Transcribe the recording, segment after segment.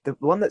the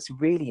one that's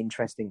really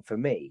interesting for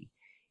me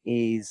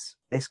is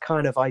this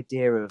kind of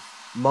idea of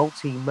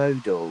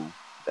multimodal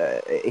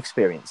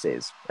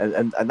experiences,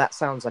 and that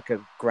sounds like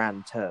a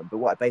grand term, but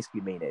what I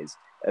basically mean is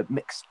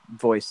mixed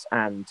voice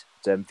and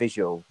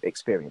visual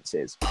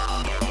experiences.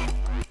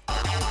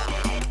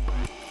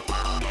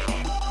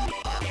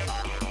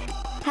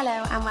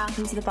 Hello and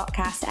welcome to the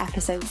Botcast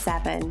episode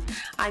 7.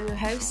 I'm your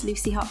host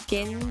Lucy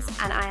Hopkins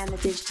and I am the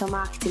Digital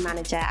Marketing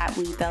Manager at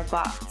We Build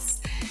Bots.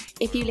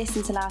 If you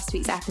listened to last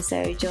week's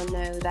episode, you'll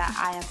know that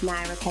I have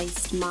now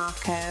replaced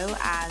Marco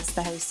as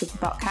the host of the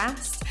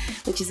Botcast,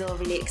 which is all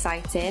really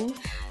exciting.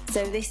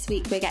 So this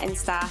week we're getting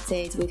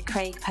started with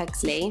Craig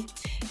Pugsley.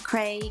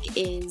 Craig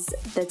is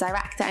the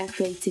director and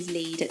creative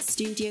lead at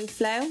Studio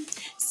Flow.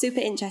 Super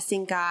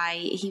interesting guy.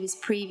 He was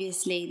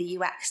previously the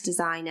UX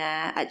designer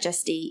at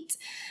Just Eat,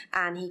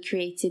 and he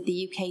created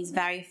the UK's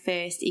very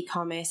first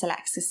e-commerce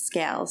Alexa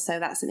skill. So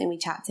that's something we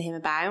chat to him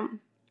about.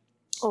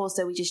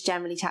 Also, we just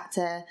generally chat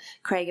to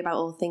Craig about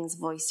all things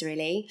voice,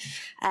 really.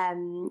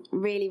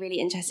 Really, really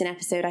interesting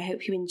episode. I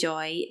hope you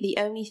enjoy. The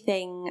only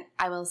thing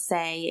I will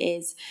say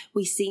is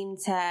we seem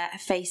to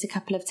face a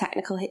couple of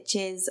technical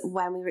hitches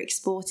when we were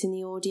exporting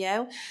the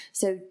audio.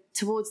 So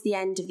towards the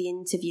end of the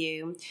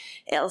interview,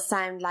 it'll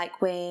sound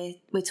like we're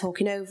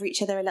talking over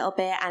each other a little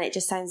bit, and it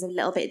just sounds a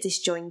little bit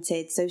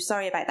disjointed. So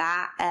sorry about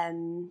that.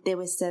 There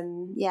was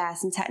some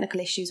technical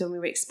issues when we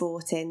were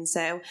exporting.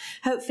 So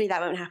hopefully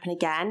that won't happen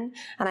again,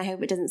 and I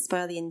hope it doesn't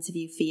spoil the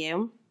interview for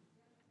you.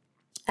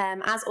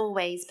 As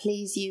always,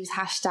 please use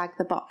hashtag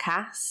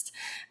 #TheBotcast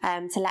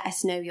to let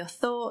us know your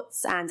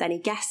thoughts and any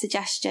guest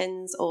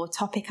suggestions or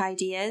topic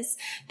ideas.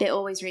 They're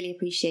always really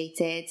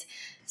appreciated.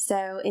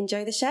 So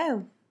enjoy the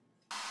show.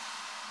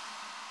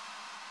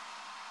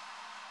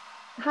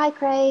 Hi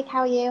Craig, how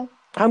are you?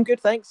 I'm good,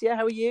 thanks. Yeah,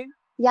 how are you?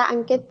 Yeah,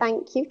 I'm good,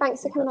 thank you.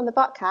 Thanks for coming on the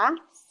podcast.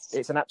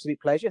 It's an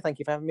absolute pleasure. Thank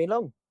you for having me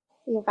along.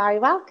 You're very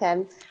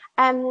welcome.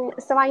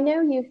 So I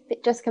know you've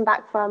just come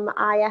back from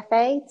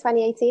IFA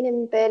 2018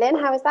 in Berlin.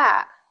 How was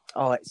that?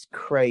 Oh, it's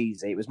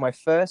crazy. It was my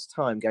first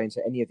time going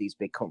to any of these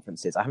big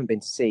conferences. I haven't been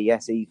to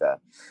CES either.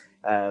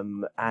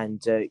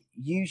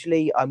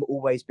 Usually I'm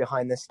always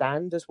behind the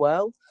stand as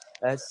well,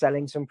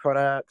 selling some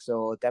products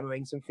or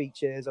demoing some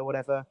features or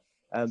whatever.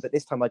 But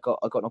this time I got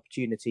an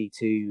opportunity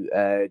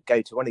to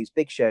go to one of these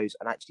big shows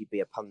and actually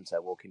be a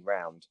punter walking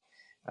around.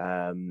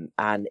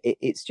 And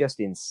it's just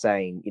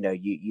insane. You know,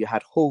 you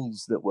had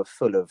halls that were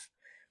full of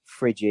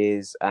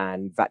fridges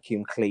and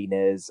vacuum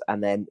cleaners,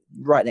 and then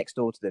right next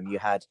door to them you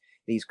had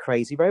these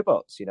crazy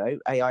robots, you know,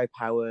 AI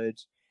powered,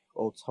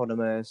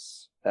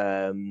 autonomous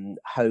home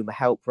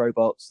help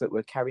robots that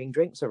were carrying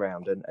drinks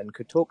around and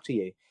could talk to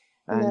you.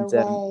 And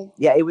No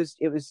way. it was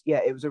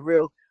a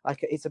real,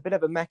 it's a bit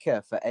of a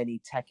mecca for any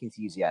tech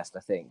enthusiast,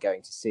 I think,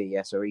 going to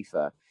CES or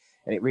IFA.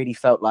 And it really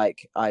felt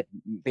like I'd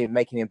been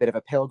making a bit of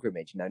a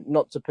pilgrimage, you know,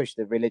 not to push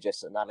the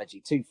religious analogy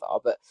too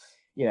far, but,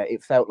 you know,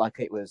 it felt like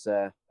it was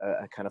a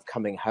kind of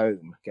coming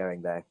home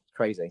going there.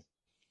 Crazy.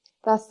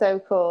 That's so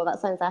cool. That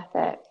sounds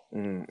epic.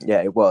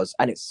 Yeah, it was.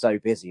 And it's so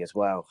busy as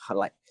well.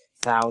 Like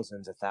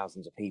thousands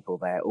of people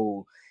there,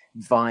 all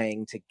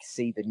vying to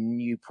see the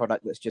new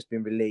product that's just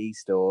been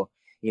released, or,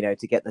 you know,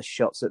 to get the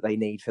shots that they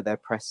need for their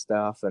press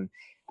stuff. And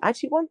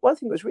actually, one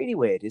thing that was really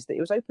weird is that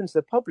it was open to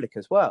the public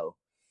as well.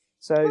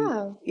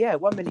 So, Yeah,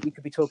 1 minute you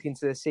could be talking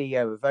to the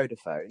CEO of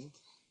Vodafone,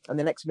 and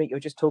the next minute you're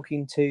just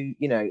talking to,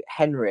 you know,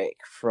 Henrik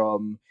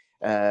from,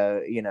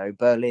 you know,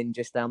 Berlin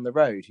just down the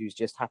road, who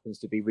just happens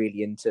to be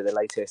really into the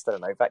latest, I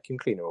don't know, vacuum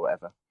cleaner or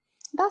whatever.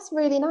 That's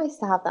really nice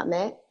to have that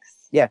mix.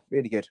 Yeah,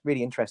 really good,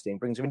 really interesting.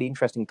 Brings a really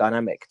interesting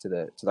dynamic to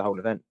the whole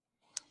event.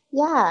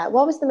 Yeah.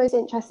 What was the most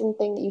interesting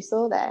thing that you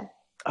saw there?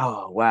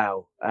 Oh,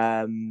 wow.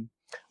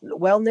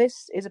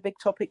 Wellness is a big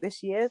topic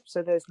this year.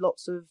 So there's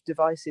lots of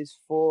devices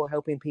for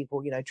helping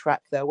people, you know,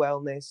 track their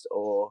wellness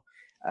or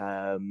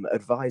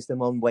advise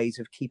them on ways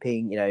of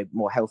keeping, you know,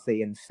 more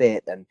healthy and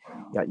fit and,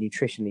 you know,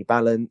 nutritionally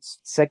balanced.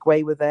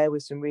 Segway were there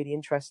with some really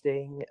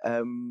interesting,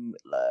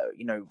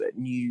 you know,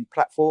 new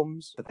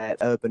platforms for their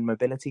urban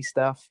mobility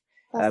stuff.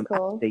 That's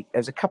cool. Actually, there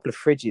was a couple of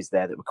fridges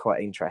there that were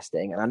quite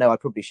interesting. And I know I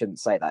probably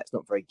shouldn't say that. It's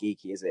not very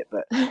geeky, is it?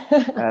 But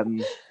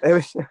there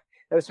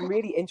was some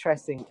really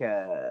interesting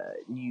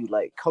new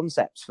like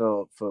concepts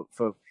for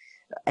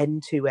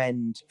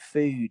end-to-end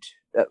food,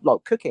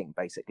 like cooking,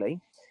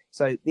 basically.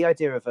 So the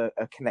idea of a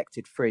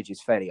connected fridge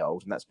is fairly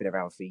old, and that's been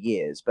around for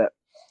years. But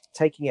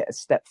taking it a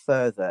step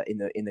further in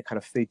the kind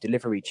of food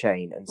delivery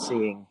chain and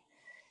seeing,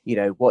 you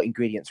know, what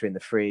ingredients are in the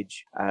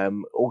fridge,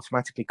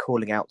 automatically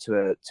calling out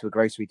to a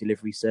grocery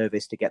delivery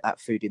service to get that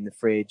food in the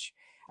fridge,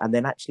 and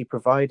then actually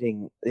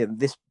providing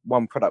this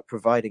one product,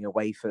 providing a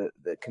way for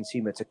the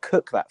consumer to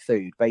cook that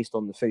food based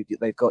on the food that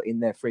they've got in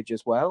their fridge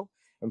as well,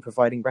 and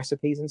providing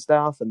recipes and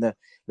stuff, and the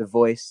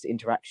voice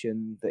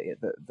interaction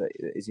that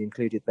is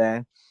included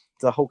there.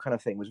 So the whole kind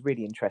of thing was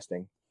really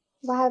interesting.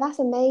 Wow, that's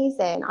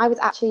amazing. I would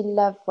actually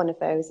love one of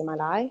those in my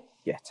life.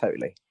 Yeah,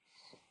 totally.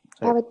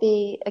 That would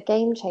be a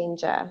game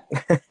changer.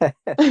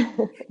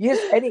 Yes,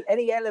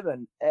 any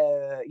element,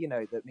 you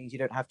know, that means you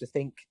don't have to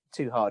think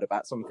too hard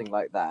about something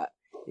like that.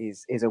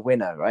 is a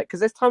winner, right? Because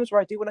there's times where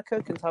I do want to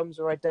cook and times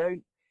where I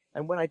don't.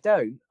 And when I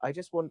don't, I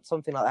just want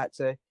something like that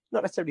to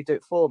not necessarily do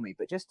it for me,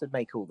 but just to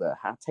make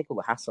take all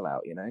the hassle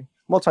out,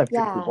 More time for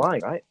drinking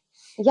wine, right?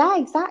 Yeah,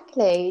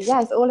 exactly.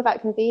 Yeah, it's all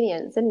about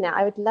convenience, isn't it?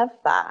 I would love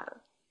that.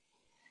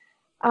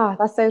 Oh,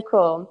 that's so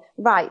cool.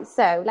 Right,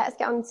 so let's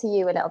get on to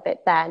you a little bit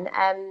then.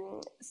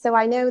 So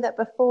I know that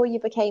before you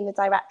became the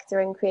director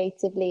and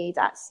creative lead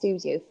at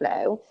Studio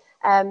Flow,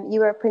 you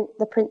were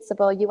the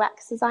principal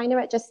UX designer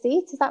at Just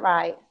Eat, is that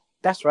right?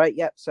 That's right,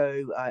 yep.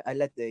 So I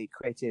led the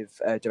creative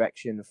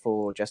direction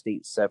for Just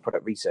Eat's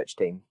product research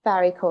team.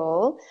 Very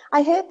cool.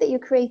 I heard that you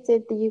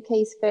created the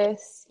UK's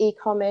first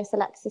e-commerce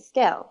Alexa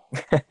skill.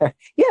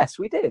 Yes,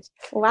 we did.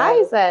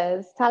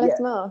 Wowzers. Tell us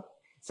more.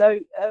 So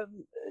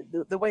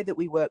the way that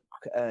we work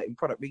in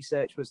product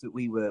research was that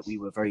we were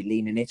very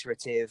lean and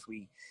iterative.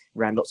 We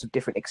ran lots of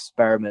different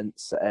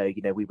experiments.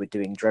 We were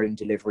doing drone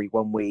delivery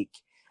one week.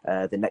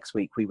 The next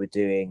week we were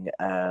doing,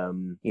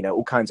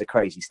 all kinds of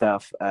crazy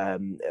stuff.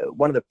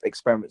 One of the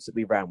experiments that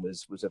we ran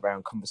was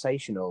around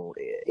conversational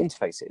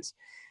interfaces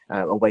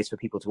and ways for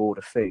people to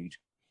order food.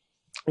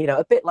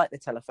 A bit like the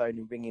telephone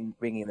and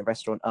ringing the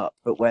restaurant up,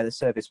 but where the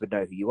service would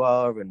know who you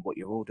are and what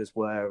your orders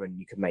were, and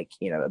you can make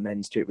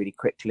amends to it really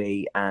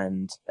quickly.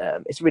 And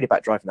it's really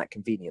about driving that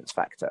convenience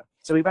factor.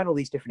 So we ran all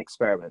these different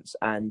experiments,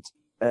 and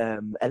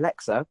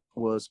Alexa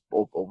was,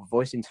 or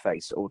voice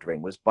interface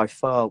ordering was by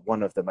far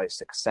one of the most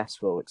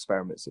successful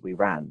experiments that we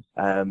ran.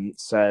 Long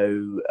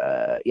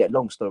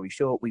story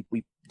short, we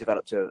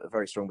developed a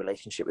very strong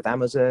relationship with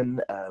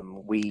Amazon.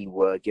 We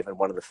were given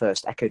one of the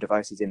first Echo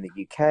devices in the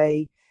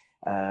UK.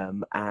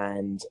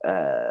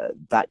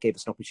 That gave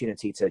us an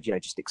opportunity to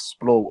just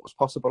explore what was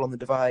possible on the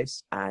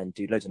device and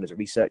do loads and loads of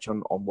research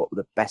on what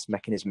the best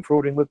mechanism for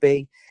ordering would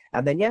be.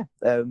 And then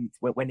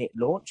when it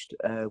launched,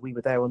 we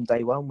were there on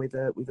day one with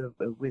a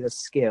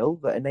skill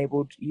that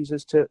enabled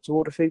users to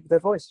order food with their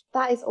voice.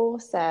 That is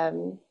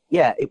awesome.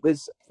 Yeah, it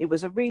was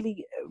a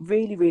really,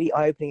 really, really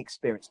eye-opening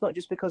experience, not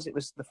just because it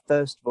was the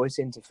first voice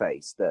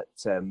interface that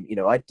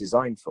I'd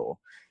designed for.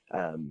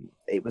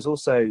 It was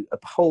also a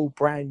whole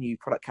brand new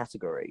product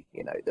category,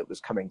 that was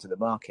coming to the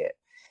market.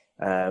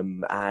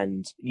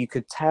 And you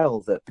could tell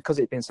that because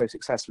it had been so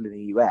successful in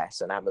the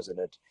US and Amazon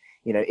had,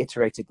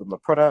 iterated on the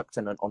product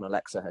and on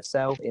Alexa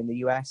herself in the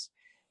US,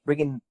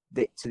 bringing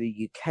it to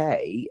the UK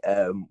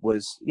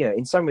was,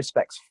 in some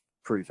respects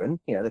proven.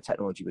 The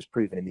technology was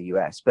proven in the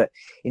US, but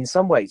in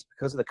some ways,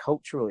 because of the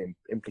cultural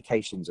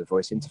implications of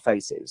voice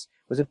interfaces,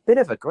 was a bit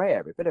of a grey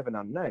area, a bit of an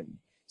unknown.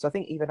 So I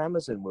think even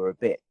Amazon were a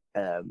bit,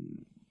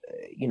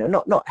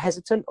 not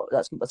hesitant.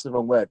 That's the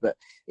wrong word, but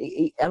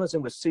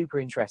Amazon was super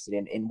interested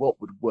in what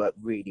would work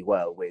really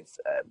well with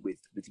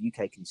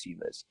UK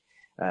consumers.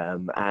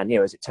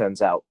 As it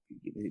turns out,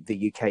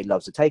 the UK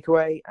loves a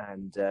takeaway,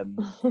 and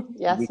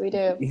yes, we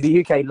do.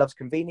 The UK loves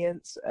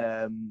convenience,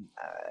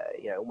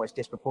 almost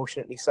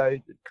disproportionately so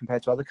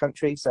compared to other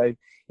countries. So,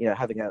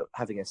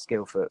 having a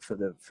skill for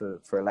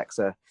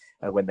Alexa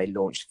when they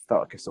launched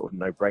felt like a sort of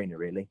no-brainer,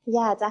 really.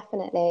 Yeah,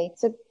 definitely.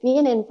 So,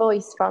 being in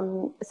voice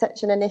from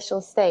such an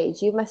initial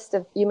stage, you must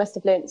have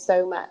learned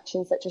so much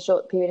in such a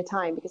short period of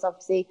time, because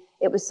obviously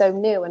it was so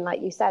new, and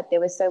like you said, there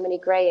were so many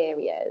grey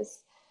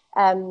areas.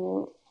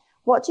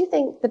 What do you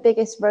think the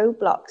biggest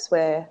roadblocks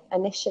were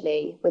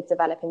initially with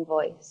developing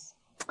voice?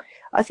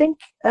 I think,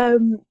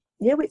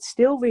 it's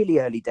still really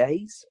early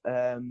days.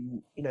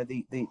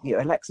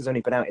 Alexa's only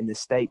been out in the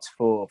States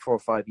for 4 or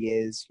 5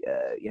 years,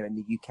 in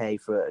the UK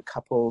for a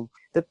couple.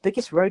 The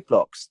biggest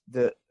roadblocks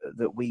that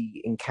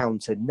we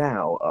encounter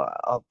now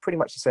are pretty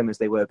much the same as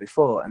they were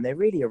before, and they're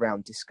really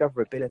around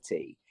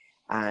discoverability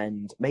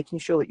and making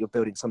sure that you're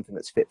building something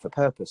that's fit for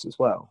purpose as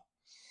well.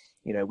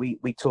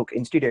 We talk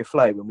in Studio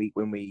Flow when we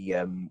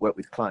work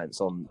with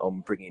clients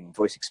on bringing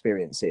voice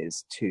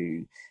experiences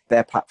to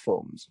their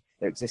platforms,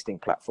 their existing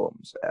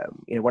platforms.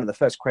 One of the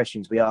first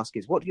questions we ask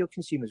is, what do your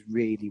consumers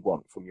really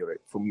want from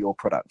your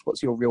product?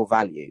 What's your real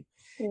value?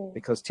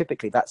 Because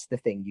typically that's the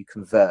thing you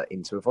convert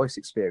into a voice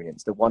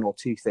experience, the one or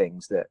two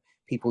things that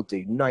people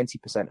do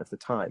 90% of the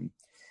time.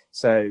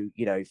 So,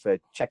 for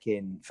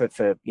check-in,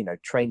 for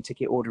train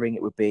ticket ordering,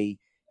 it would be,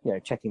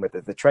 checking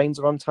whether the trains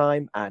are on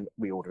time and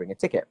reordering a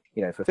ticket.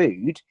 For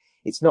food,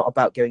 it's not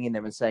about going in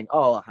there and saying,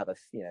 oh, I'll have a,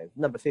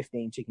 number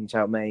 15 chicken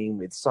chow mein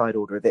with side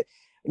order of it.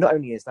 Not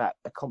only is that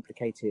a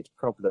complicated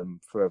problem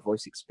for a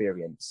voice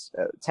experience,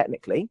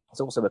 technically,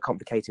 it's also a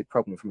complicated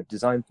problem from a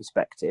design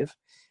perspective.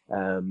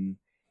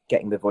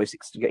 Getting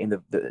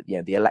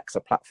the Alexa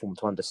platform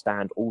to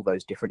understand all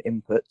those different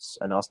inputs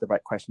and ask the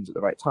right questions at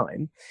the right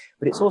time.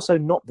 But it's also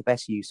not the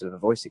best use of a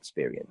voice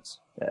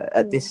experience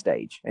at this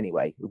stage,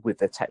 anyway, with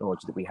the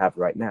technology that we have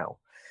right now.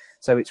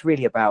 So it's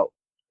really about,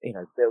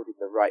 building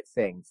the right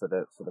thing for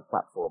the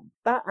platform.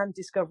 That and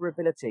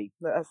discoverability.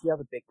 That's the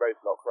other big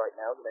roadblock right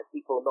now.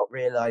 People not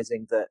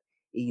realizing that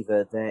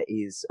either there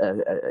is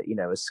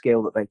a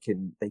skill that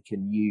they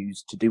can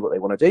use to do what they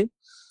want to do,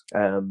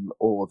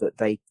 or that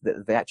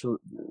the actual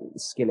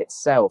skill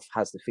itself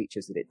has the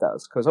features that it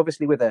does. Because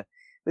obviously with an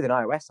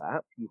iOS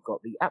app, you've got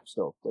the App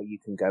Store where you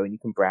can go and you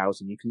can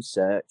browse and you can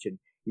search and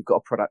you've got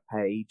a product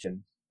page,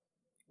 and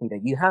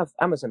you have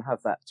Amazon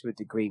have that to a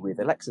degree with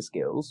Alexa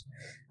skills,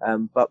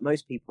 but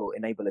most people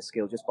enable a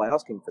skill just by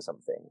asking for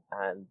something,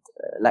 and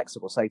Alexa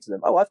will say to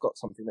them, "Oh, I've got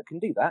something that can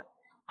do that."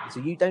 So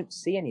you don't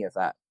see any of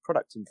that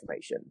product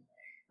information.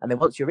 And then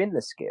once you're in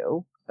the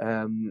skill,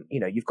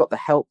 you've got the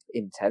help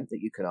intent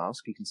that you can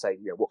ask. You can say,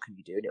 "What can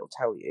you do?" and it'll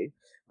tell you.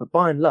 But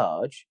by and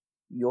large,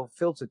 you're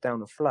filtered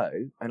down a flow,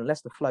 and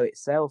unless the flow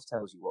itself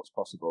tells you what's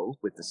possible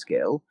with the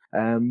skill,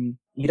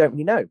 you don't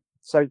really know.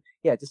 So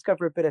yeah,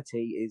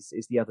 discoverability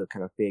is the other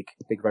kind of big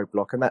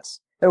roadblock, and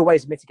there are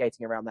ways of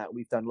mitigating around that.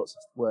 We've done lots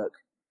of work,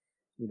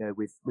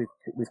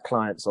 with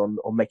clients on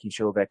making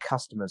sure their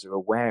customers are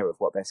aware of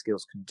what their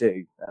skills can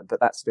do, but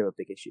that's still a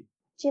big issue.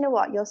 Do you know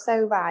what? You're so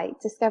right.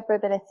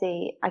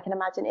 Discoverability, I can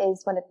imagine,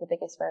 is one of the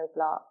biggest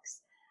roadblocks.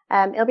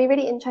 It'll be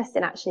really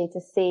interesting actually to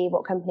see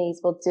what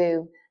companies will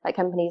do, like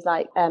companies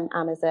like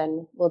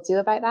Amazon will do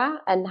about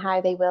that, and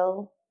how they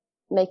will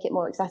make it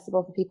more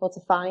accessible for people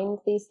to find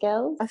these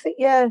skills. I think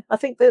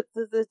that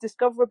the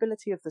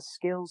discoverability of the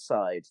skills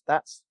side,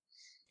 that's,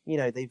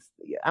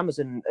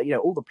 Amazon,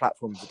 all the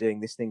platforms are doing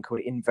this thing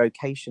called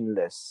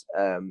invocationless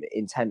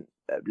intent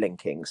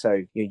linking.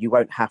 So you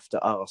won't have to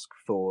ask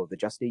for the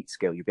Just Eat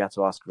skill. You'll be able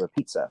to ask for a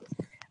pizza,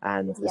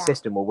 and the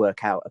system will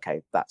work out,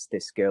 okay, that's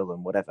this skill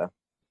and whatever.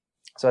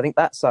 So I think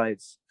that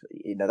side's,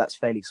 that's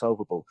fairly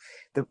solvable.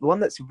 The one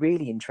that's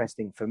really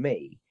interesting for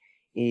me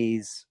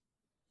is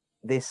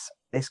this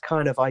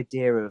kind of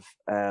idea of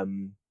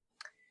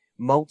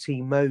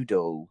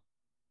multimodal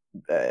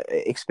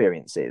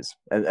experiences,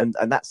 and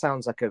that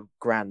sounds like a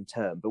grand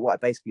term, but what I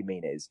basically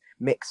mean is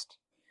mixed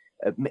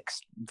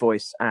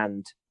voice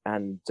and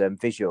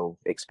visual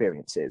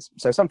experiences.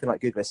 So something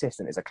like Google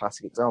Assistant is a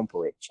classic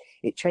example.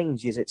 It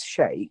changes its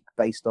shape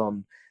based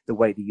on the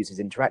way the user's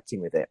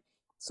interacting with it.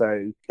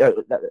 So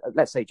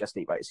let's say Just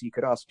Eat, right? So you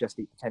could ask Just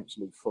Eat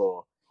potentially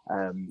for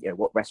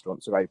what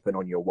restaurants are open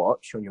on your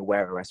watch, on your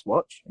Wear OS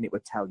watch, and it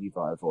would tell you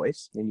via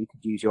voice. Then you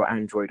could use your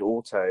Android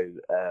Auto,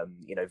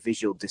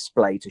 visual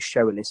display to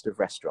show a list of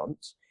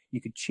restaurants.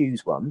 You could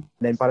choose one.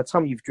 And then by the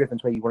time you've driven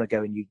to where you want to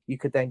go, and you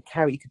could then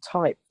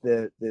type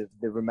the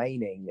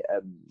remaining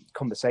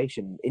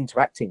conversation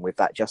interacting with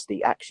that Just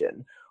Eat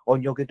action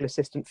on your Google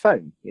Assistant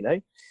phone,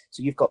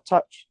 So you've got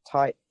touch,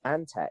 type,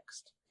 and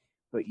text,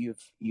 but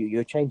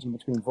you're changing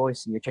between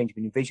voice and you're changing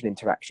between visual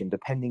interaction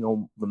depending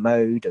on the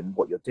mode and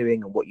what you're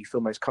doing and what you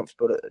feel most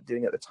comfortable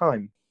doing at the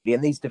time.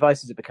 And these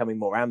devices are becoming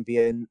more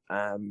ambient.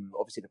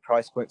 Obviously, the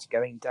price points are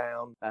going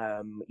down.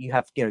 You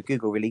have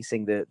Google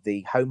releasing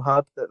the Home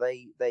Hub that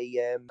they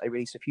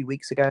released a few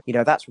weeks ago.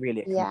 That's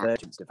really a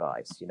convergence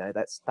device.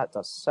 That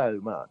does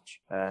so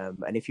much.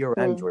 And if you're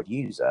an Android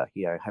user,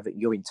 having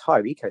your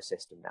entire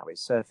ecosystem now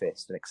is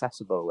surfaced and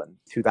accessible and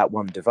through that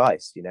one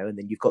device. And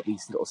then you've got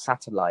these little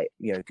satellite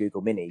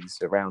Google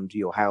Minis around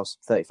your house,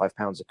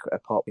 £35 a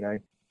pop.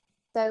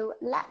 So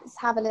let's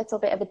have a little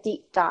bit of a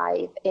deep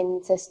dive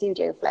into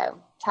Studio Flow.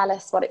 Tell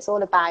us what it's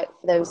all about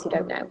for those who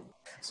don't know.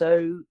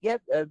 So,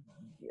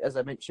 as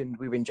I mentioned,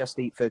 we were in Just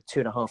Eat for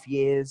 2.5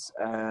 years.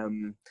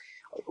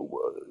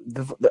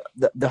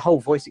 The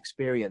whole voice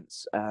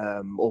experience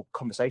or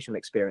conversational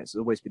experience has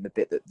always been the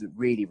bit that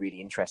really,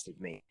 really interested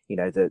me.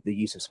 The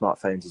use of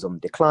smartphones is on the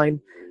decline.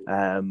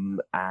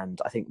 And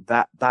I think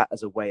that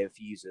as a way of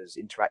users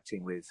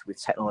interacting with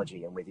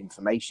technology and with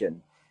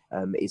information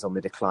is on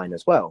the decline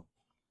as well.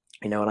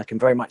 And I can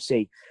very much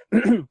see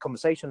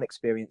conversational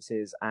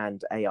experiences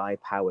and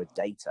AI-powered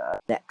data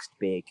next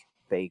big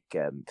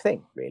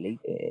thing, really.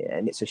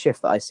 And it's a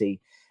shift that I see,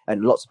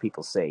 and lots of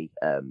people see,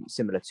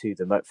 similar to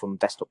the from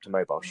desktop to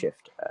mobile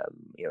shift,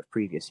 of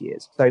previous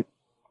years. So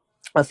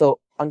I thought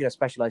I'm going to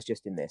specialize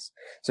just in this.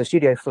 So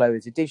Studio Flow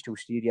is a digital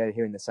studio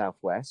here in the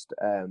Southwest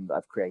that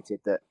I've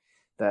created that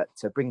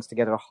brings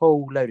together a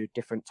whole load of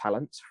different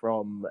talents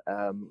from,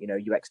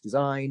 UX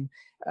design,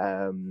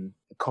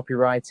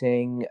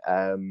 copywriting,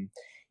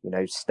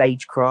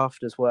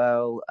 stagecraft as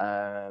well,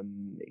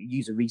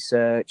 user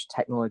research,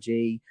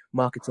 technology,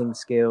 marketing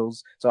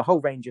skills. So a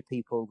whole range of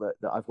people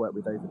that I've worked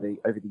with over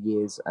the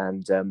years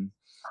and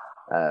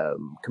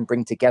can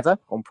bring together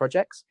on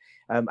projects.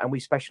 And we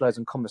specialize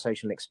in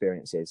conversational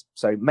experiences.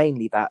 So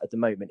mainly that at the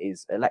moment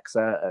is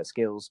Alexa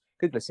skills,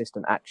 Google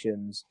Assistant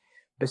actions,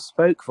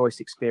 bespoke voice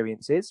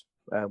experiences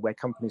where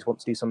companies want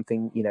to do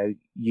something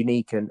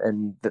unique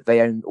and that they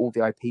own all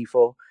the IP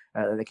for,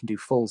 they can do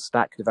full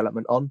stack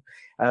development on,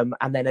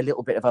 and then a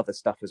little bit of other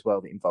stuff as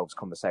well that involves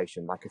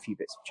conversation, like a few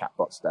bits of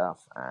chatbot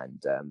stuff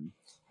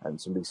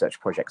and some research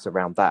projects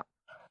around that.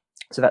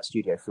 So that's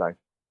Studio Flow.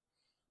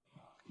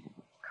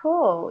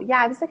 Cool.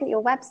 Yeah, I was looking at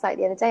your website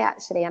the other day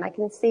actually, and I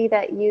can see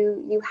that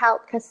you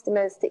help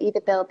customers to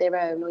either build their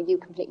own or you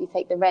completely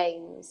take the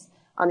reins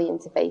on the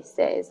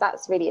interfaces.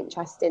 That's really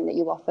interesting that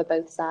you offer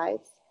both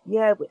sides.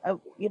 Yeah,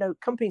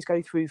 companies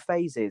go through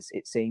phases,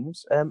 it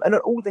seems, and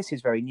all this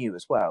is very new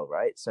as well,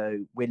 right?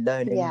 So we're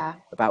learning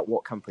about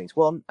what companies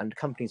want, and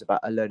companies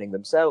are learning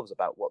themselves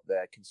about what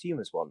their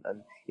consumers want,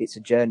 and it's a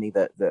journey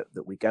that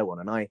we go on.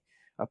 And I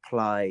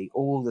apply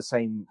all the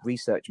same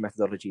research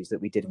methodologies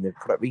that we did in the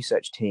product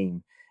research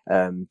team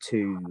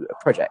to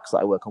projects that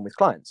I work on with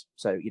clients.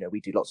 So, we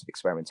do lots of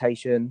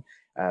experimentation.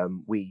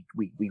 We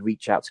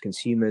reach out to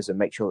consumers and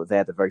make sure that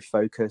they're the very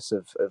focus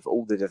of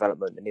all the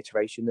development and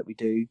iteration that we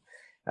do.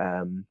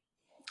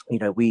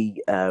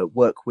 We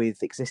work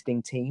with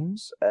existing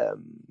teams,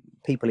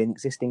 people in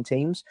existing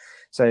teams.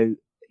 So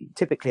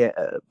typically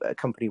a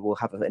company will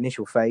have an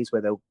initial phase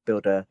where they'll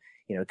build a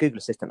Google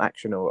Assistant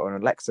action or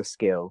an Alexa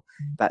skill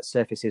that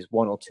surfaces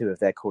one or two of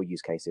their core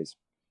use cases.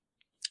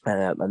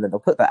 And then they'll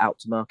put that out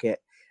to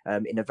market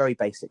in a very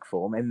basic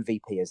form,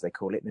 MVP as they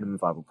call it, minimum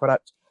viable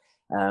product.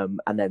 And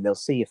then they'll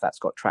see if that's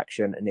got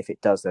traction. And if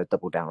it does, they'll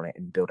double down on it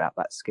and build out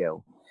that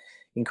skill.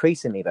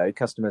 Increasingly, though,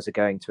 customers are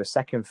going to a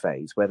second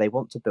phase where they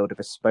want to build a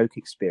bespoke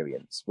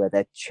experience, where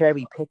they're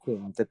cherry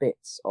picking the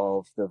bits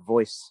of the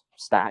voice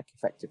stack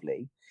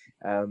effectively,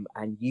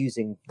 and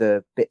using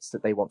the bits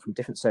that they want from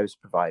different service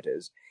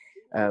providers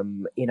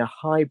in a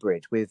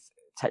hybrid with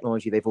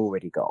technology they've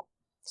already got.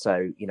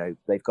 So,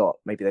 they've got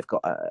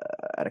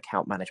an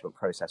account management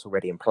process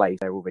already in place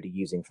they're already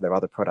using for their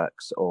other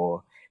products,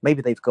 or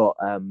maybe they've got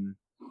a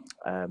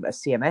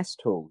CMS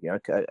tool,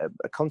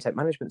 a content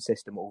management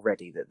system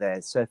already that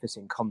they're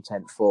surfacing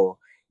content for,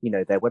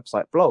 their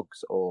website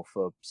blogs or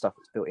for stuff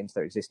that's built into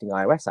their existing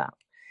iOS app.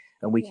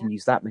 And we can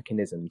use that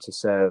mechanism to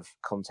serve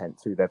content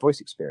through their voice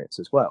experience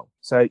as well.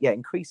 So,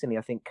 increasingly,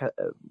 I think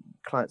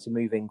clients are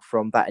moving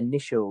from that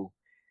initial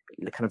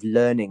kind of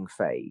learning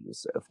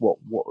phase of what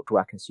do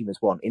our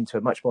consumers want into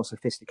a much more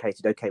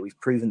sophisticated, okay, we've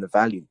proven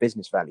the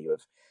business value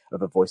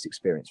of a voice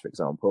experience, for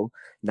example.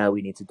 Now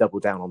we need to double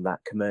down on that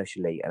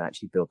commercially and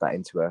actually build that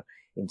into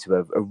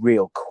a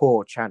real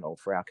core channel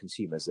for our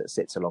consumers that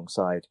sits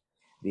alongside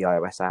the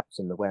iOS apps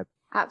and the web.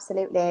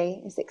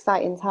 Absolutely. It's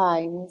exciting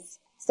times.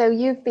 So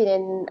you've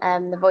been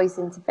in the voice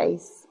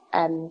interface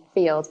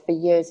field for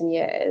years and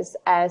years.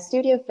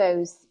 Studio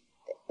Flow's,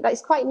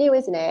 it's quite new,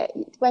 isn't it?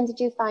 When did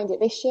you find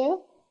it? This year?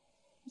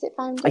 Was it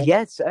founded?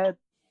 Yes,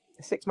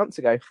 6 months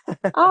ago.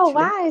 Oh,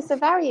 wow. So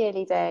very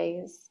early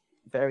days.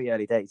 Very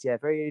early days. Yeah,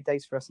 very early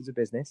days for us as a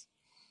business.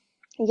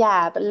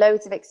 Yeah, but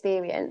loads of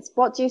experience.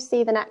 What do you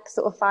see the next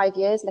sort of 5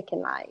 years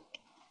looking like?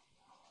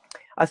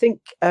 I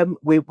think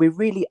we're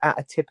really at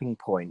a tipping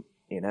point,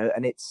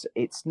 and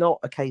it's not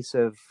a case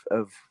of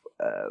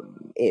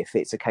if,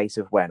 it's a case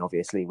of when.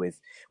 Obviously, with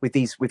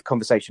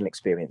conversational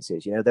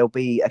experiences, there'll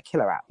be a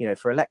killer app.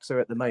 For Alexa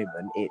at the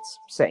moment, it's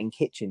setting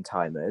kitchen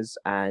timers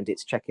and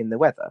it's checking the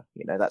weather.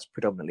 That's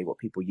predominantly what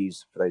people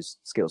use for those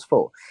skills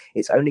for.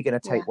 It's only going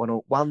to take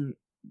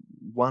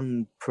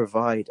one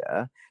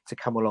provider to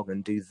come along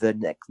and do the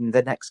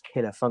next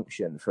killer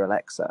function for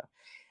Alexa.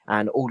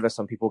 And all of a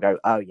sudden people go,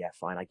 oh yeah,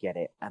 fine, I get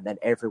it. And then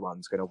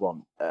everyone's going to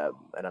want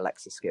an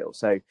Alexa skill.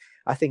 So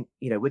I think,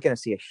 we're going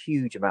to see a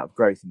huge amount of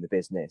growth in the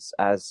business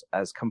as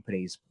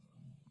companies,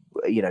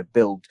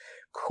 build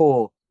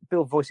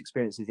voice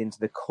experiences into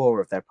the core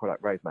of their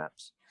product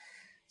roadmaps.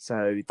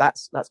 So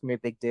that's going to be a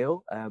big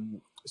deal.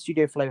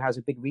 Studio Flow has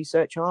a big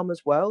research arm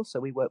as well.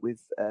 So we work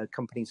with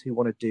companies who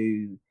want to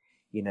do,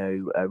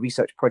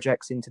 research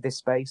projects into this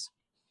space.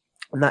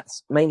 And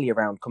that's mainly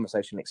around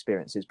conversational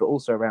experiences, but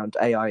also around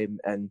AI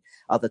and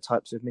other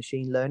types of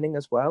machine learning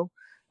as well.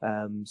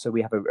 So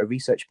we have a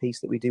research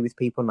piece that we do with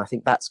people, and I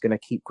think that's going to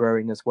keep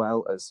growing as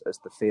well as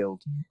the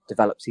field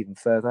develops even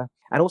further.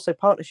 And also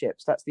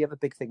partnerships. That's the other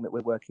big thing that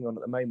we're working on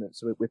at the moment.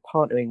 So we're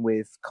partnering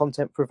with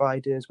content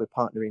providers. We're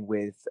partnering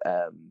with,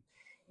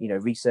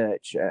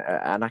 research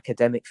and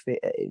academic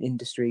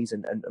industries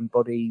and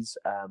bodies.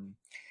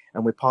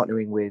 And we're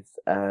partnering with,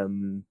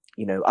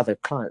 other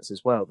clients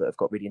as well that have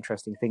got really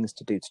interesting things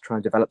to do to try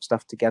and develop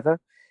stuff together.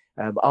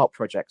 Art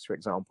projects, for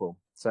example.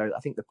 So I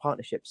think the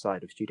partnership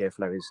side of Studio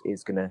Flow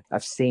is going to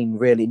have seen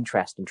real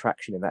interest and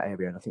traction in that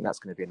area. And I think that's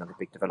going to be another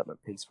big development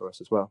piece for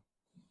us as well.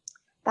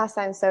 That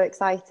sounds so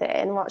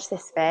exciting. Watch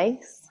this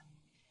space.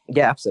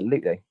 Yeah,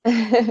 absolutely.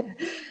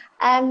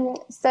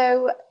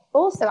 So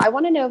also, I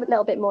want to know a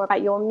little bit more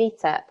about your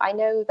meetup. I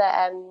know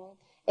that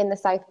in the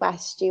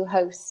Southwest, you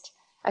host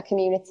a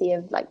community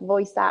of like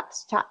voice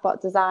apps,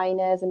 chatbot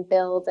designers and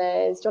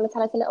builders. Do you want to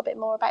tell us a little bit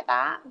more about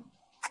that?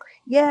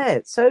 Yeah,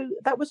 so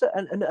that was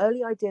an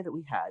early idea that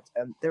we had.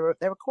 There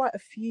are quite a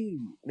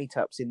few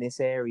meetups in this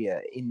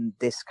area, in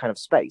this kind of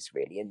space,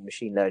 really, in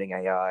machine learning,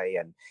 AI,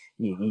 and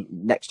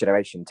next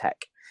generation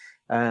tech.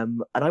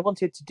 And I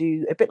wanted to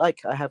do a bit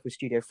like I have with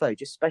Studio Flow,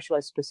 just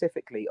specialize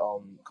specifically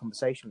on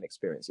conversational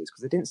experiences,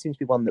 because there didn't seem to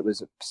be one that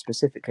was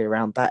specifically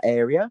around that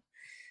area.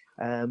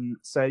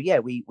 So yeah,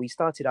 we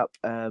started up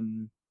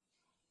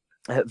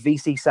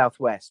VC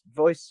Southwest,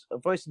 voice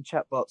and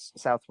chatbots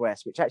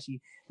Southwest, which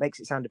actually makes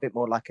it sound a bit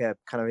more like a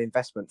kind of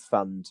investment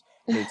fund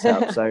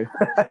meetup. So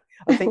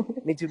I think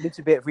needs a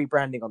bit of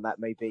rebranding on that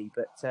maybe.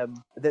 But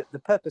the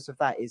purpose of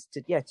that is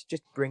to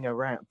just bring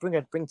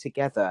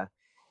together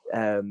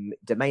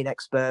domain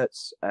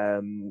experts,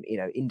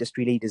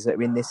 industry leaders that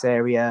are in this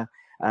area,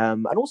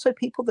 and also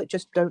people that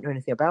just don't know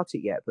anything about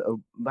it yet, but are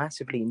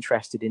massively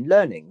interested in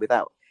learning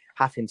without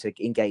having to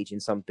engage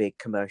in some big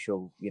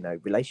commercial,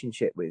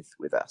 relationship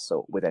with us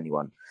or with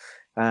anyone.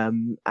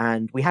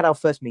 And we had our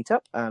first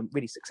meetup,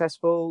 really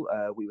successful.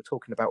 We were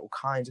talking about all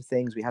kinds of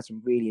things. We had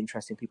some really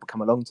interesting people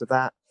come along to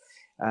that.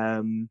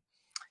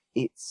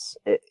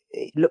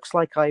 It looks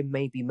like I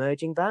may be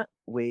merging that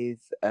with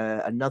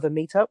another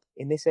meetup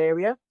in this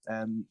area.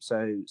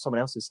 So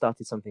someone else has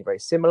started something very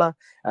similar.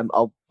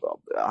 I'll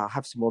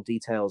have some more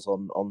details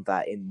on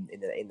that in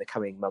the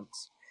coming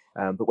months.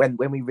 But when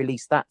we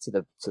release that to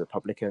the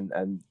public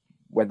and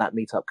when that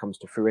meetup comes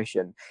to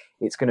fruition,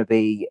 it's going to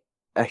be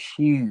a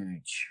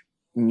huge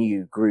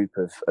new group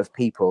of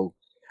people.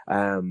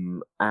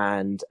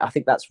 And I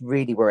think that's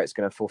really where it's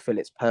going to fulfill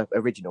its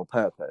original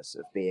purpose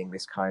of being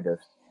this kind of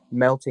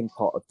melting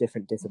pot of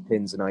different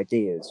disciplines and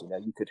ideas. You know,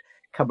 you could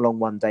come along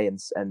one day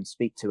and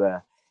speak to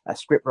a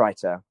script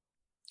writer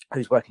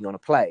who's working on a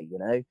play, you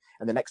know,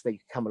 and the next day you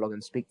could come along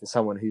and speak to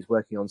someone who's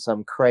working on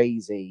some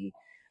crazy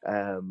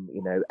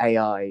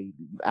AI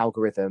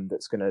algorithm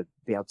that's going to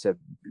be able to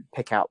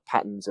pick out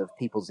patterns of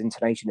people's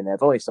intonation in their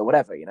voice or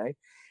whatever, you know.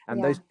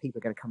 And those people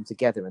are going to come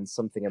together and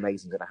something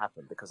amazing is going to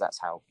happen, because that's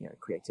how, you know,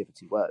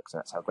 creativity works, and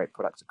that's how great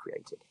products are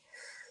created.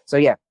 So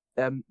yeah,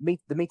 the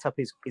meetup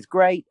is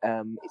great.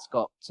 It's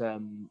got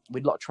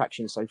with a lot of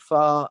traction so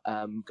far.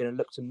 Going to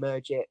look to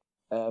merge it.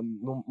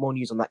 More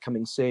news on that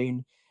coming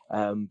soon.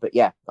 But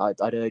yeah,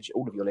 I'd urge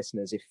all of your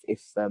listeners,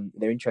 if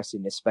they're interested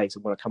in this space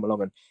and want to come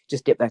along and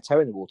just dip their toe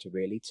in the water,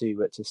 really,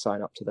 to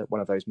sign up to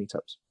one of those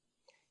meetups.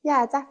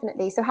 Yeah,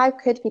 definitely. So how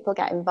could people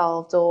get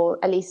involved, or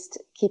at least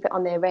keep it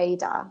on their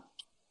radar?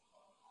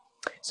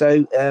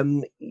 So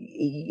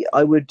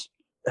I would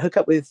hook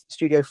up with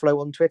Studio Flow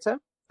on Twitter,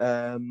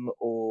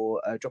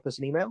 or drop us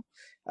an email.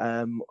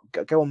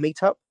 Go on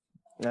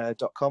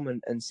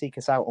meetup.com and seek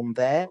us out on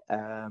there.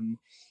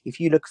 If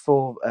you look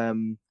for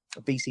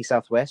VC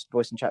Southwest,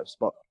 Voice and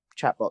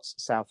Chatbots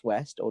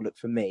Southwest, or look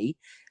for me,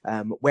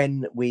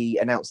 when we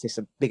announce this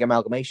big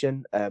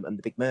amalgamation and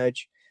the big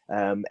merge,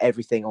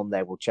 everything on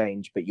there will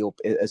change, but you'll,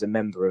 as a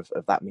member of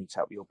that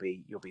meetup, you'll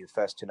be the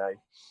first to know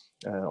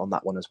on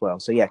that one as well.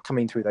 So yeah,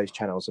 coming through those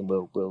channels, and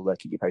we'll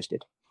keep you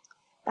posted.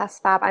 That's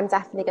fab. I'm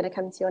definitely going to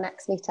come to your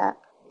next meetup.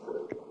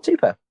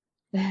 Super.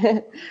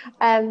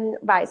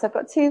 Right, so I've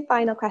got two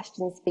final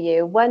questions for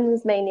you.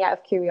 One's mainly out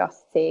of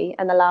curiosity,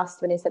 and the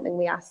last one is something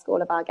we ask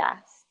all of our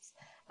guests.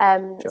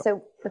 Sure.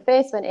 So the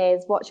first one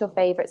is, what's your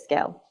favorite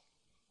skill?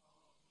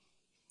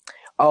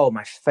 Oh,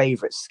 my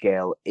favorite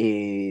skill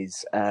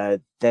is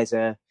there's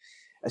a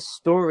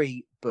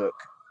storybook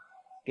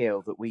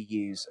skill that we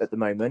use at the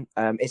moment.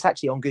 It's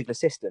actually on Google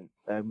Assistant,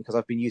 because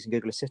I've been using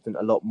Google Assistant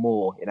a lot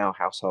more in our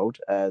household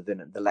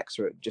than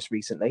Alexa just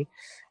recently.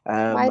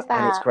 Why is that?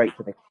 And it's great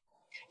for me.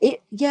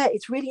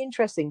 It's really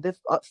interesting.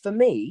 For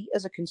me,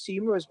 as a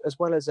consumer, as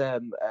well as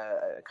a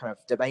kind of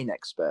domain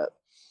expert,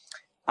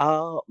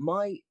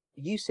 my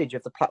usage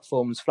of the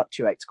platforms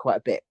fluctuates quite a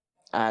bit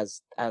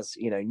as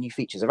you know, new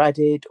features are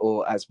added,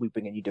 or as we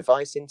bring a new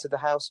device into the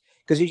house.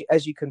 Because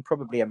as you can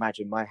probably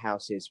imagine, my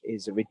house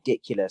is a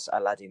ridiculous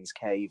Aladdin's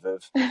cave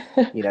of,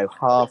 you know,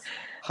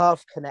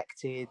 half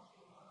connected,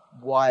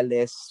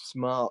 wireless,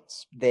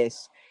 smart,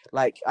 this.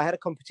 Like, I had a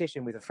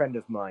competition with a friend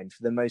of mine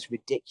for the most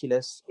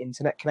ridiculous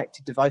internet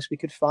connected device we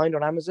could find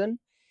on Amazon,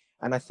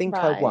 and I think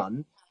I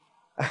won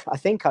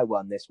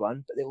this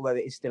one, but although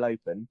it is still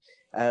open.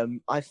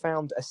 I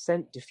found a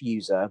scent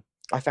diffuser.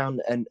 I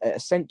found a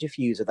scent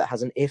diffuser that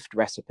has an IFT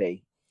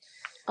recipe.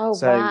 Oh,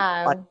 so,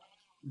 wow.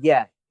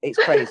 It's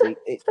crazy.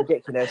 It's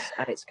ridiculous,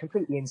 and it's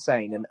completely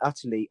insane and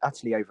utterly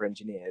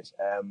over-engineered.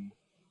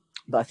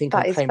 But I think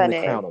I'm claiming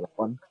the crown on that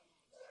one.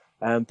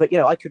 But you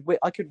know, I could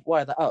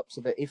wire that up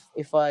so that if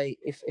a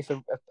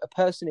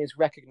person is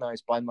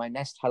recognized by my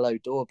Nest Hello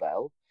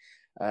doorbell,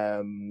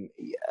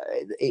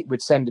 it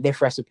would send an IF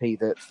recipe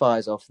that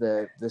fires off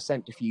the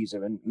scent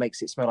diffuser and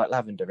makes it smell like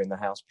lavender in the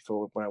house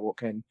when I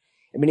walk in.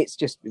 I mean, it's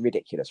just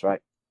ridiculous, right?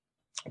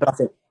 But I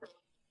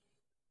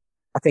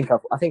think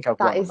I've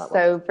that is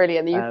so one.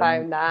 Brilliant that you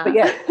found that. But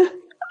yeah,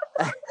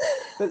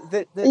 but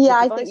the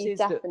devices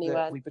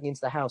that we bring into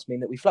the house mean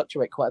that we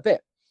fluctuate quite a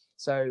bit.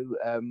 So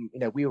you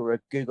know, we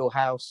were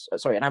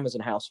an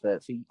Amazon house for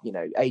you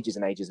know, ages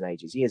and ages and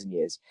ages, years and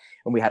years,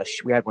 and we had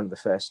one of the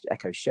first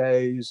Echo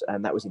shows,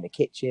 and that was in the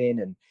kitchen,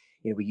 and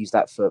you know, we used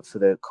that for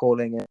the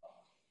calling.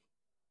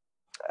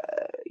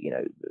 You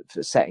know,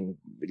 for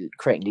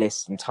creating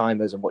lists and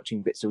timers and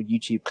watching bits of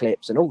YouTube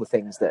clips and all the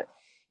things that,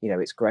 you know,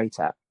 it's great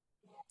at.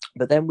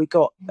 But then we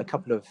got a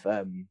couple of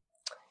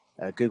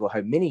Google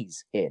Home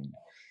Minis in,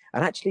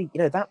 and actually, you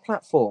know, that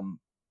platform,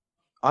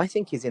 I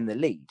think, is in the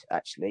lead.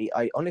 Actually,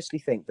 I honestly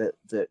think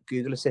that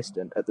Google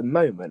Assistant at the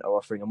moment are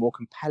offering a more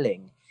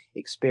compelling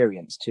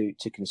experience to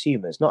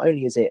consumers. Not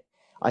only is it,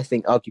 I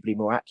think, arguably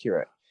more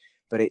accurate,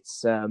 but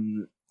it's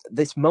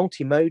this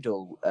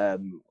multimodal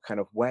kind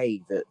of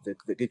way that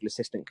the Google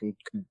Assistant can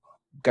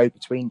go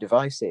between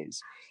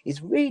devices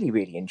is really,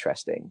 really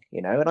interesting, you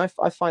know. And I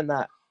find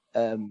that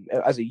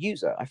as a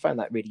user, I find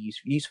that really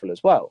useful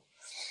as well.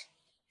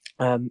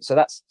 So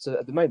at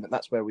the moment,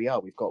 that's where we are.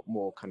 We've got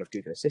more kind of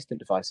Google Assistant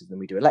devices than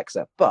we do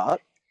Alexa,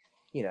 but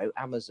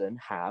Amazon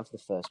have the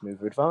first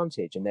mover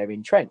advantage and they're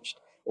entrenched.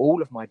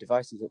 All of my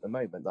devices at the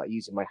moment that I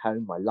use in my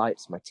home, my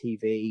lights, my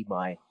TV,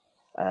 my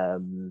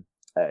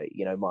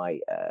my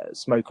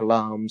smoke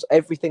alarms,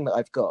 everything that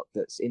I've got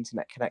that's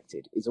internet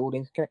connected is all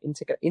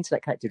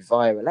internet connected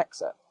via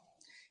Alexa.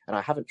 And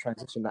I haven't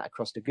transitioned that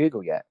across to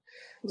Google yet.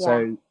 Yeah.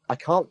 So I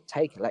can't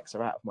take Alexa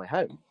out of my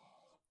home.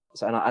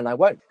 So and I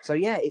won't. So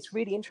yeah, it's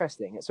really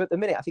interesting. So at the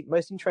minute, I think the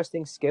most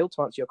interesting skill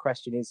to answer your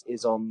question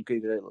is on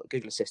Google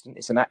Assistant.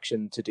 It's an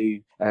action to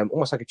do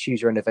almost like a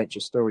choose your own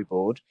adventure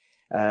storyboard,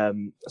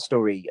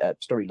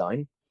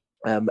 storyline.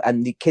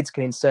 And the kids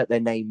can insert their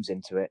names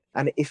into it.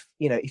 And if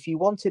you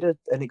wanted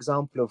an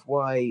example of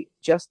why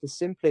just the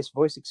simplest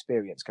voice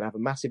experience can have a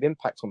massive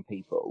impact on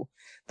people,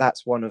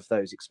 that's one of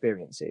those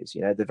experiences.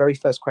 The very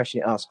first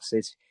question it asks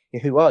is,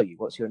 who are you?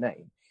 What's your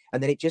name?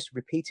 And then it just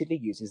repeatedly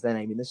uses their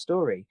name in the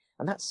story.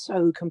 And that's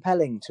so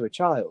compelling to a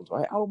child,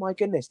 right? Oh my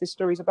goodness, this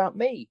story's about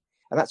me.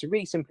 And that's a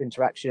really simple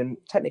interaction.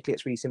 Technically,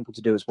 it's really simple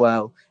to do as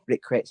well, but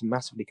it creates a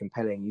massively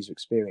compelling user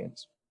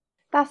experience.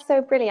 That's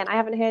so brilliant. I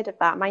haven't heard of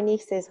that. My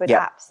nieces would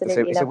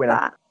absolutely love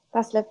that.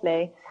 That's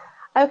lovely.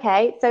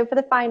 Okay, so for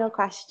the final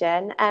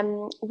question,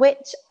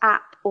 which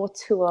app or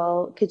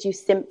tool could you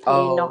simply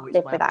not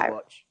live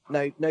without?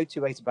 No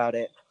two ways about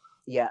it.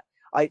 Yeah,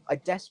 I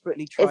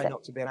desperately try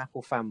not to be an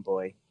Apple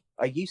fanboy.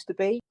 I used to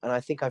be, and I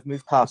think I've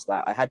moved past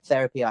that. I had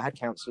therapy, I had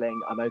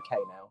counselling, I'm okay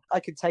now. I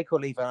could take or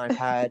leave an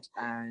iPad,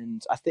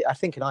 and I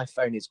think an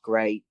iPhone is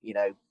great,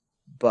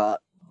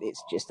 but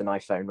it's just an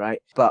iPhone,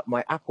 right? But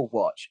my Apple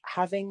Watch,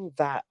 having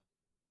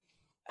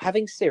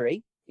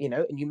Siri,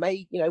 and you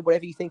may,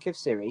 whatever you think of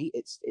Siri,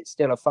 it's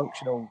still a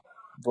functional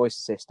voice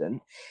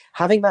assistant.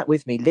 Having that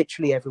with me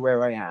literally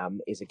everywhere I am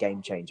is a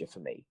game changer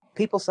for me.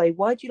 People say,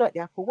 why do you like the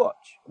Apple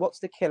Watch? What's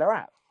the killer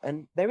app?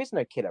 And there is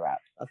no killer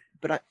app,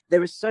 but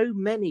there are so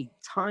many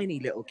tiny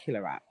little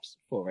killer apps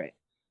for it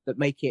that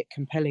make it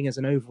compelling as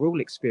an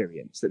overall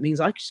experience. That means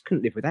I just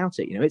couldn't live without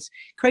it. It's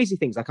crazy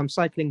things like I'm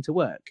cycling to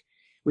work,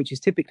 which is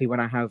typically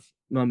when I have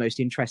my most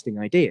interesting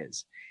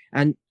ideas.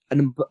 But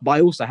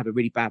I also have a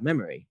really bad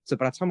memory. So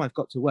by the time I've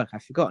got to work,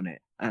 I've forgotten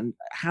it. And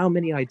how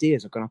many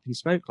ideas have gone up in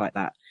smoke like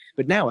that?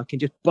 But now I can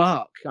just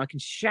bark. I can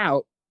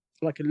shout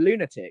like a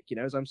lunatic,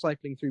 as I'm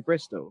cycling through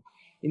Bristol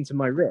into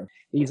my Rift,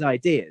 these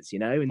ideas,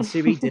 and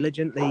Siri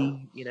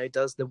diligently,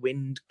 does the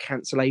wind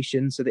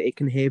cancellation so that it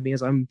can hear me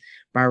as I'm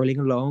barreling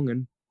along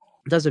and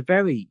does a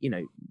very,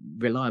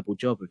 reliable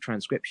job of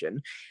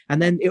transcription. And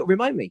then it'll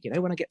remind me,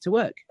 when I get to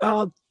work,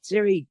 oh,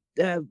 Siri,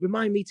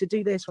 remind me to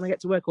do this when I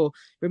get to work, or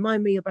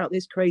remind me about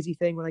this crazy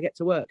thing when I get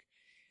to work.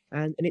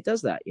 And it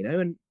does that,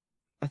 and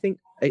I think,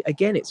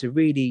 again, it's a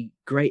really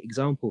great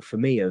example for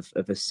me of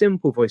a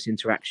simple voice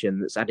interaction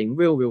that's adding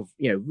real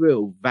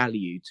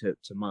value to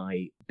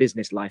my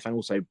business life and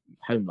also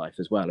home life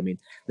as well. I mean,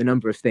 the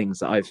number of things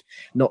that I've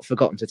not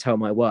forgotten to tell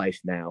my wife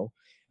now,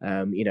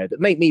 that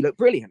make me look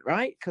brilliant,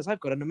 right? Because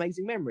I've got an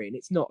amazing memory, and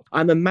it's not.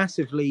 I'm a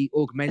massively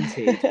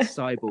augmented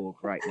cyborg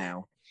right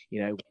now.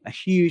 A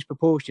huge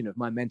proportion of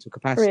my mental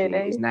capacity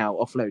is now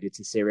offloaded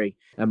to Siri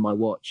and my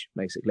watch,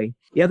 basically.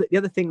 The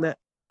other thing that,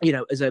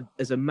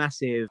 as a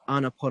massive,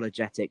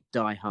 unapologetic,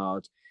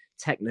 diehard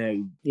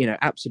techno,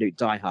 absolute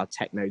diehard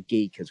techno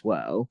geek as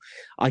well,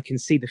 I can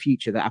see the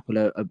future that Apple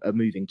are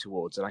moving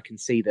towards. And I can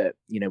see that,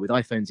 with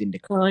iPhones in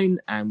decline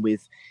and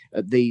with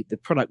the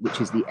product, which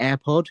is the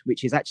AirPod,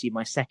 which is actually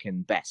my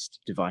second best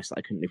device that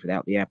I couldn't live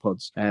without, the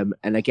AirPods.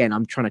 And again,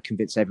 I'm trying to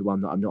convince everyone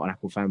that I'm not an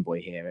Apple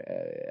fanboy here,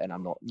 and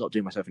I'm not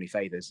doing myself any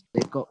favors.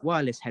 They've got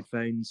wireless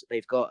headphones.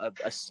 They've got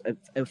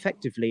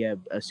effectively a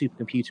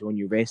supercomputer on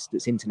your wrist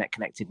that's internet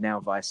connected now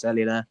via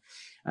cellular.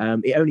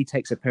 It only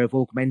takes a pair of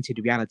augmented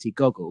reality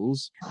goggles,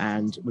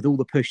 and with all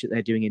the push that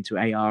they're doing into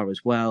AR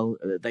as well,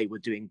 they were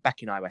doing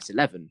back in iOS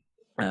 11,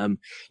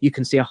 you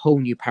can see a whole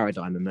new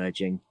paradigm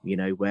emerging,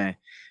 where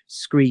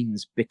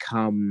screens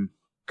become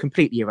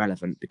completely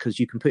irrelevant because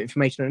you can put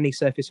information on any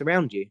surface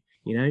around you.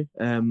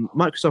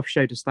 Microsoft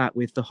showed us that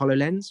with the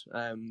HoloLens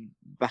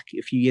back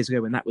a few years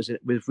ago when that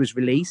was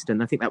released,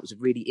 and I think that was a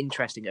really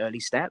interesting early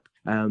step.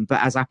 But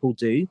as Apple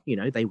do,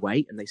 they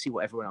wait and they see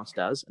what everyone else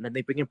does, and then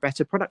they bring a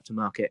better product to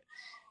market.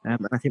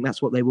 And I think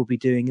that's what they will be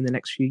doing in the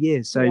next few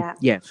years. So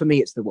yeah, for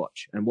me, it's the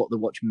watch and what the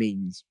watch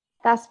means.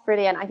 That's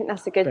brilliant. I think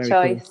that's a good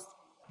choice. Cool.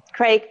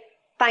 Craig,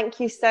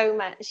 thank you so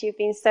much. You've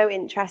been so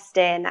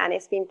interesting, and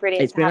it's been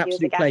brilliant. It's been an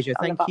absolute pleasure.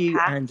 Thank you,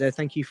 and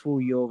thank you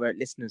for your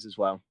listeners as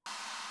well.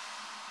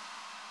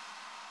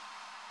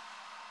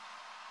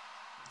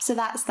 So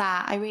that's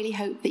that. I really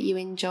hope that you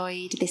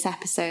enjoyed this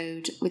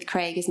episode with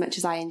Craig as much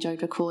as I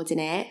enjoyed recording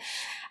it.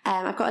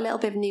 I've got a little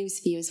bit of news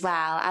for you as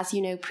well. As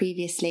you know,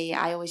 previously,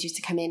 I always used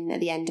to come in at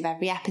the end of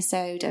every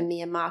episode and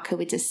me and Marco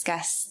would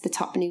discuss the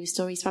top news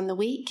stories from the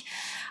week.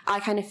 I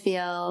kind of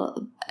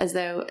feel as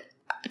though,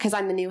 because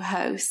I'm the new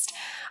host,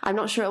 I'm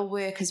not sure it'll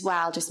work as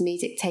well, just me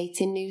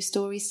dictating news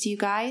stories to you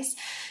guys.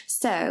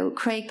 So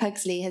Craig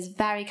Pugsley has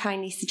very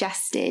kindly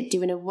suggested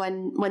doing a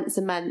once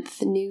a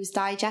month news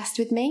digest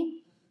with me.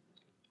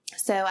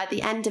 So at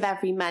the end of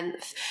every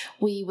month,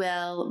 we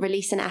will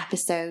release an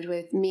episode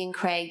with me and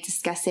Craig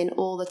discussing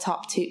all the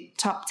top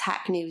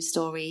tech news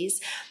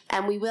stories.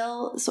 And we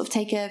will sort of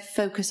take a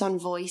focus on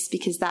voice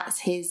because that's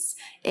his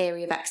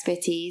area of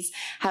expertise.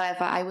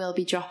 However, I will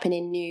be dropping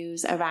in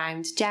news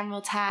around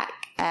general tech,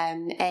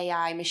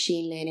 AI,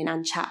 machine learning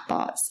and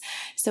chatbots.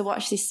 So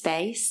watch this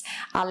space.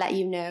 I'll let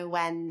you know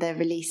when the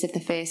release of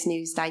the first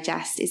news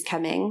digest is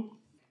coming.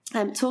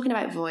 Talking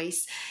about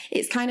voice,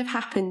 it's kind of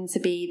happened to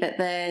be that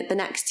the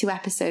next 2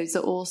 episodes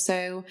are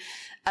also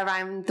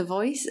around the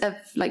voice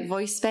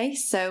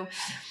space. So,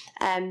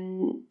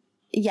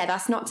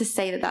 that's not to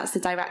say that that's the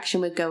direction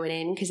we're going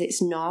in, because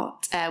it's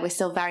not. We're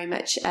still very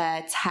much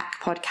a tech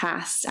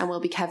podcast, and we'll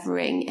be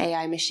covering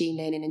AI, machine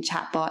learning and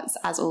chatbots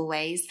as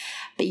always.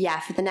 But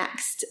for the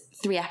next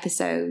 3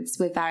 episodes,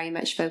 we're very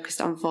much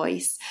focused on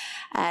voice.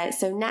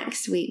 So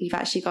next week, we've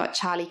actually got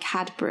Charlie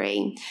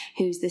Cadbury,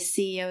 who's the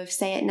CEO of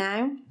Say It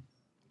Now.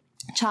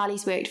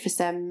 Charlie's worked for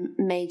some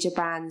major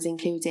brands,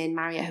 including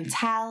Marriott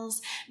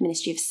Hotels,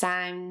 Ministry of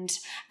Sound,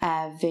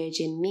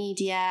 Virgin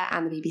Media,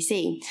 and the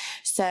BBC.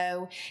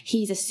 So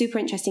he's a super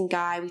interesting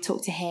guy. We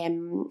talked to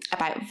him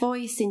about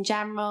voice in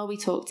general. We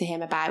talked to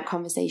him about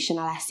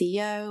conversational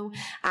SEO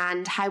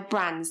and how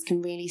brands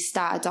can really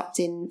start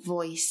adopting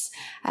voice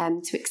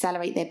to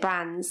accelerate their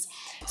brands.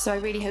 So I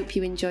really hope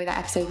you enjoy that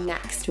episode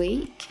next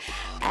week.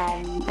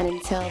 And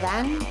until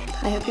then,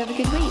 I hope you have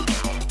a good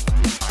week.